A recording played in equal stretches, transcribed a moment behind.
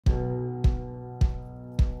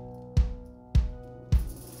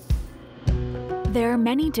There are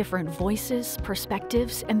many different voices,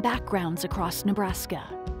 perspectives, and backgrounds across Nebraska,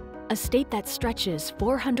 a state that stretches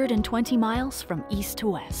 420 miles from east to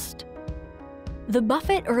west. The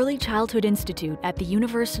Buffett Early Childhood Institute at the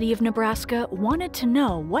University of Nebraska wanted to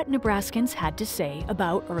know what Nebraskans had to say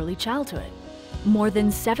about early childhood. More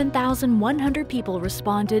than 7,100 people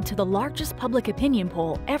responded to the largest public opinion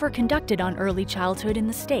poll ever conducted on early childhood in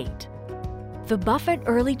the state. The Buffett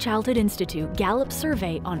Early Childhood Institute Gallup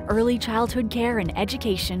Survey on Early Childhood Care and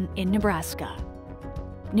Education in Nebraska.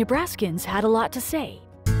 Nebraskans had a lot to say.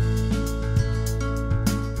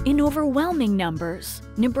 In overwhelming numbers,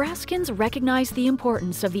 Nebraskans recognize the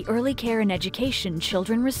importance of the early care and education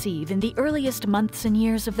children receive in the earliest months and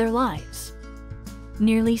years of their lives.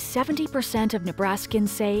 Nearly 70% of Nebraskans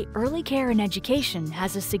say early care and education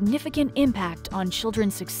has a significant impact on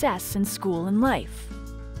children's success in school and life.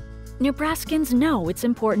 Nebraskans know it's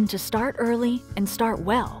important to start early and start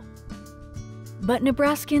well. But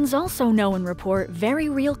Nebraskans also know and report very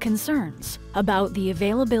real concerns about the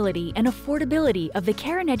availability and affordability of the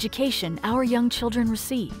care and education our young children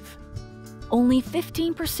receive. Only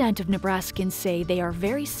 15% of Nebraskans say they are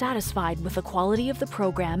very satisfied with the quality of the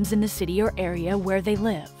programs in the city or area where they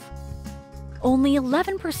live. Only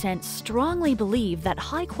 11% strongly believe that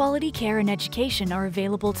high-quality care and education are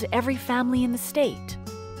available to every family in the state.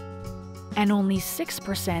 And only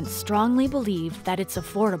 6% strongly believe that it's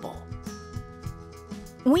affordable.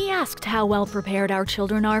 We asked how well prepared our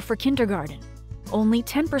children are for kindergarten. Only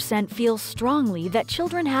 10% feel strongly that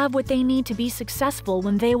children have what they need to be successful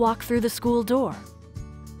when they walk through the school door.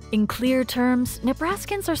 In clear terms,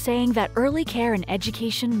 Nebraskans are saying that early care and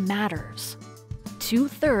education matters.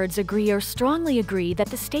 2/3 agree or strongly agree that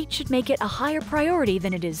the state should make it a higher priority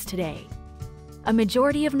than it is today. A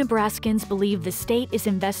majority of Nebraskans believe the state is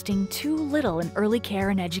investing too little in early care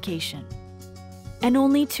and education. And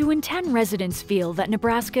only 2 in 10 residents feel that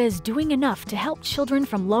Nebraska is doing enough to help children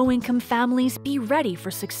from low-income families be ready for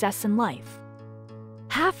success in life.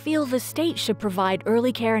 Half feel the state should provide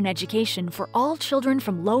early care and education for all children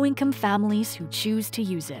from low-income families who choose to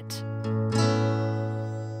use it.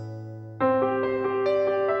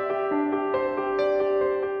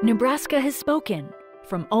 Nebraska has spoken.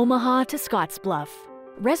 From Omaha to Scottsbluff,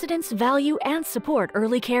 residents value and support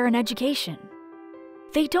early care and education.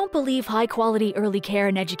 They don't believe high-quality early care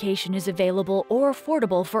and education is available or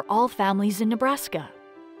affordable for all families in Nebraska.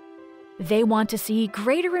 They want to see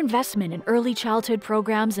greater investment in early childhood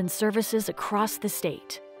programs and services across the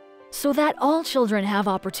state, so that all children have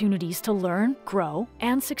opportunities to learn, grow,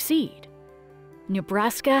 and succeed.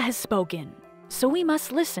 Nebraska has spoken, so we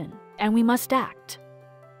must listen and we must act.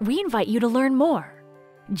 We invite you to learn more.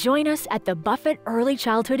 Join us at the Buffett Early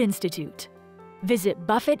Childhood Institute. Visit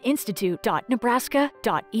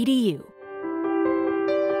buffettinstitute.nebraska.edu.